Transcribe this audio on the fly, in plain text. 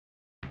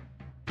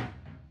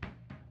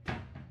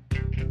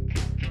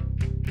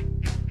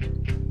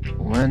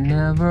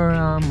Whenever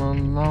I'm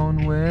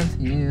alone with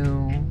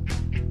you,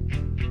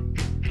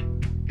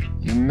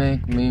 you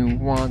make me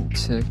want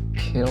to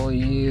kill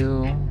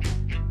you.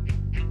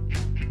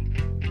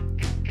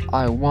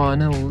 I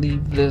wanna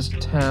leave this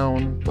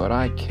town, but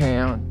I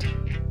can't.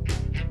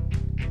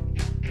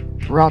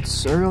 Rod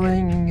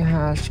Serling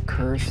has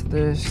cursed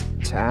this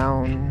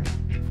town.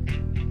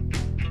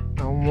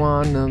 I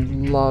wanna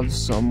love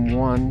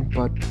someone,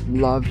 but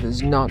love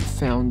is not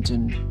found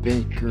in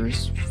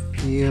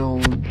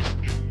Bakersfield.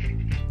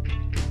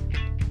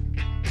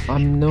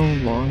 I'm no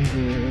longer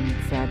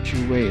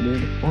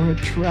infatuated or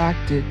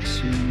attracted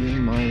to you,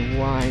 my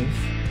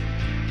wife.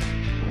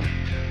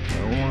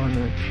 I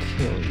wanna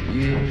kill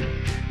you.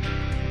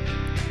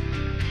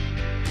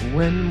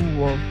 When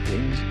will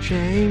things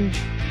change?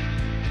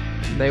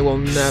 They will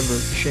never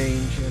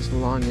change as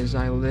long as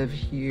I live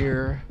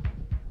here.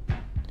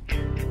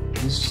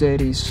 The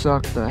city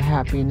sucked the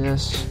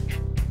happiness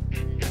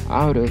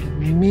out of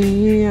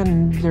me,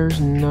 and there's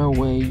no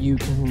way you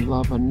can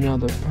love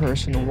another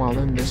person while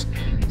in this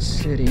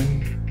city.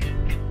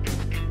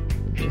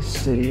 This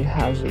city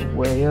has a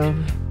way of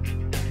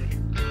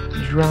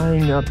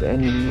drying up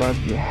any love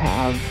you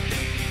have,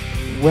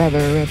 whether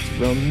it's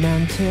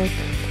romantic,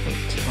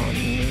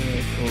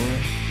 platonic, or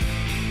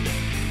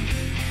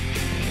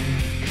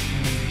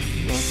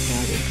love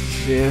that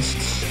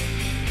exists.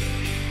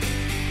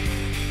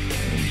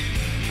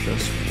 I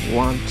just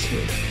want to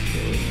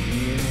kill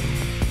you.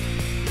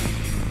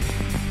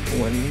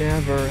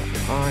 Whenever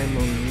I'm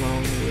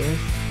alone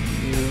with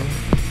you,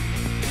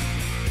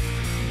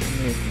 you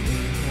make me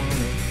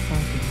wanna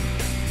fucking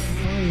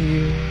kill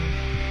you.